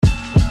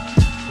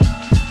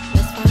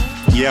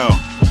Yo.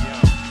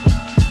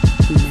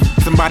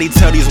 Somebody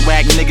tell these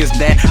whack niggas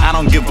that I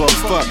don't give a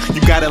fuck. You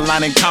got a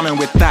line in common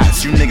with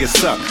thoughts, you niggas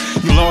suck.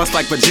 You lost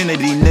like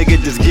virginity,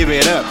 nigga, just give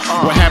it up.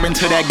 What happened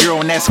to that girl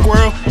and that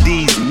squirrel?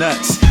 These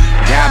nuts.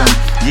 Got 'em.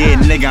 Yeah,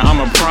 nigga,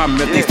 I'm a problem.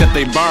 If they set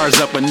they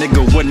bars up, a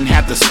nigga wouldn't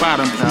have to spot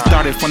 'em. You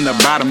started from the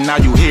bottom, now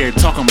you here.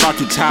 Talking about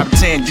you top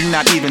 10, you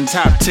not even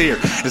top tier.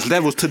 There's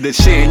levels to this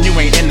shit, and you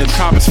ain't in the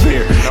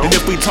troposphere. And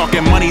if we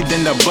talking money,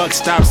 then the buck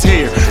stops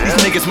here. These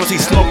niggas must be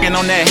smoking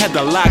on that head,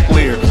 the lock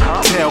clear.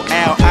 Tell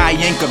Al I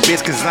ain't a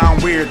bitch, cause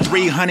I'm weird.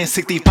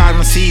 365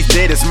 MCs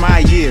dead, it's my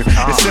year.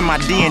 It's in my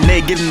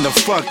DNA, getting the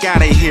fuck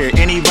out of here.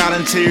 Any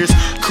volunteers?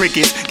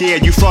 Crickets. Yeah,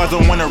 you frauds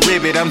don't wanna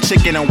ribbit. I'm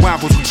chicken and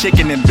waffles with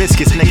chicken and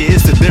biscuits, nigga,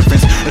 it's the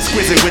difference.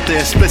 Exquisite with the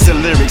explicit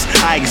lyrics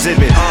I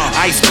exhibit.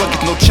 Ice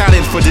buckets, no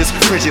challenge for this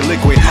frigid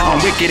liquid. I'm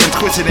wicked and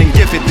twisted and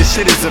gifted. This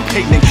shit is a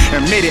picnic.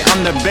 Admit it,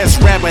 I'm the best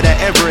rapper that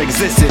ever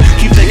existed.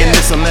 Keep thinking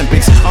this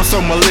Olympics. I'm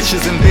so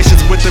malicious and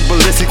vicious with the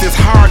ballistics. It's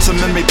hard to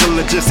mimic the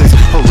logistics.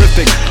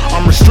 Horrific,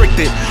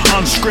 unrestricted,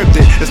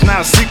 unscripted. It's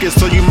not a secret,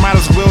 so you might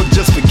as well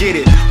just forget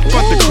it.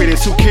 Fuck the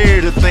critics, who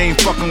cares if they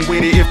ain't fucking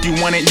with it. If you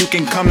want it, you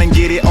can come and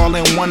get it all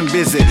in one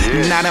visit.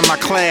 You're not in my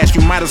class,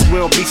 you might as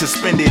well be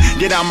suspended.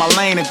 Get out my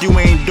lane if you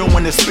ain't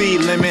doing the speed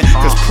limit.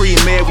 Cause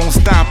Pri-Med won't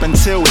stop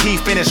until he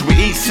finished with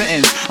each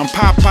sentence. I'm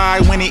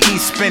Popeye when he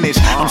eats spinach.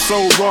 I'm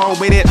so raw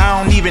with it,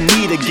 I don't even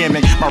need a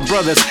gimmick. My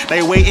brothers,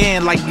 they weigh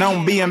in like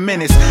don't be a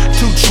menace.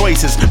 Two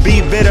choices,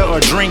 be bitter or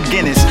drink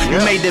Guinness. You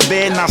made the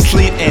bed and I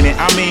sleep in it,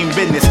 I mean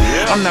business.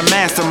 I'm the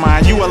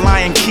mastermind, you a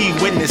lying key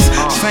witness.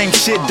 Same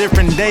shit,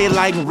 different day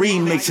like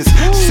remixes.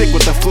 Sick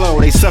with the flow,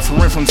 they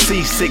suffering from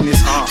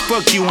seasickness.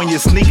 Fuck you and your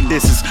sneak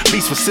disses,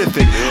 be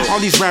specific. All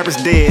these rappers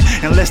dead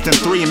in less than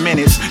 3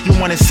 minutes. You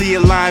wanna see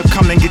it live?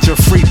 Come and get your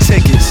free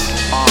tickets.